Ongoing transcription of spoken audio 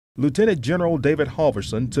Lieutenant General David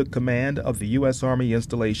Halverson took command of the U.S. Army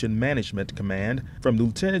Installation Management Command from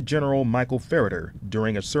Lieutenant General Michael Ferreter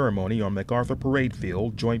during a ceremony on MacArthur Parade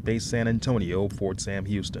Field, Joint Base San Antonio, Fort Sam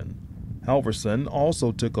Houston. Halverson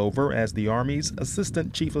also took over as the Army's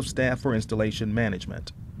Assistant Chief of Staff for Installation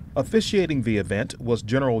Management. Officiating the event was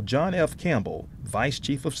General John F. Campbell, Vice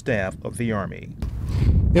Chief of Staff of the Army.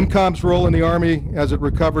 IMCOM's role in the Army as it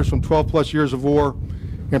recovers from 12-plus years of war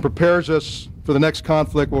and prepares us for the next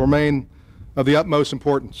conflict will remain of the utmost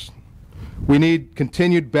importance. We need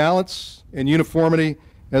continued balance and uniformity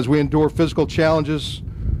as we endure physical challenges,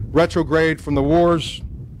 retrograde from the wars,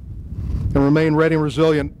 and remain ready and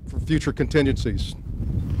resilient for future contingencies.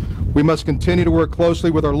 We must continue to work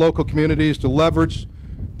closely with our local communities to leverage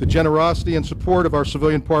the generosity and support of our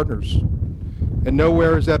civilian partners. And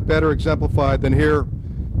nowhere is that better exemplified than here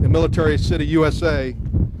in Military City, USA,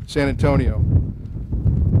 San Antonio.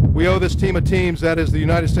 We owe this team of teams, that is the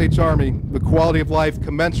United States Army, the quality of life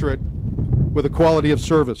commensurate with the quality of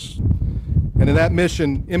service. And in that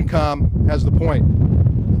mission, IMCOM has the point.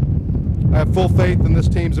 I have full faith in this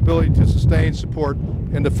team's ability to sustain, support,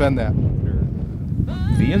 and defend that.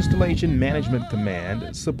 The Installation Management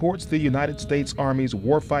Command supports the United States Army's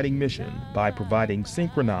warfighting mission by providing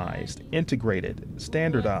synchronized, integrated,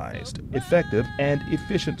 standardized, effective, and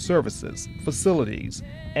efficient services, facilities,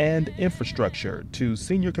 and infrastructure to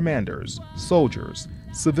senior commanders, soldiers,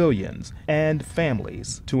 civilians, and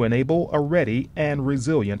families to enable a ready and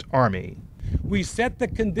resilient Army. We set the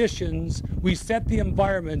conditions, we set the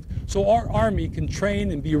environment so our Army can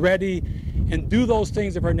train and be ready and do those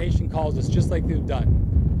things if our nation calls us, just like they've done.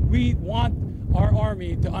 We want our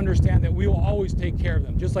Army to understand that we will always take care of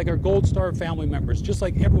them, just like our Gold Star family members, just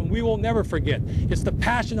like everyone. We will never forget. It's the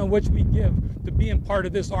passion on which we give to being part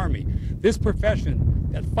of this Army, this profession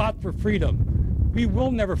that fought for freedom. We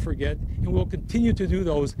will never forget, and we'll continue to do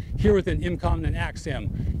those here within IMCOM and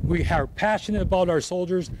ACSM. We are passionate about our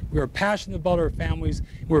soldiers, we are passionate about our families,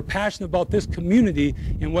 we're passionate about this community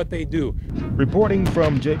and what they do. Reporting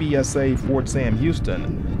from JBSA-Fort Sam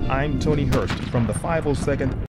Houston, I'm Tony Hurst from the 502nd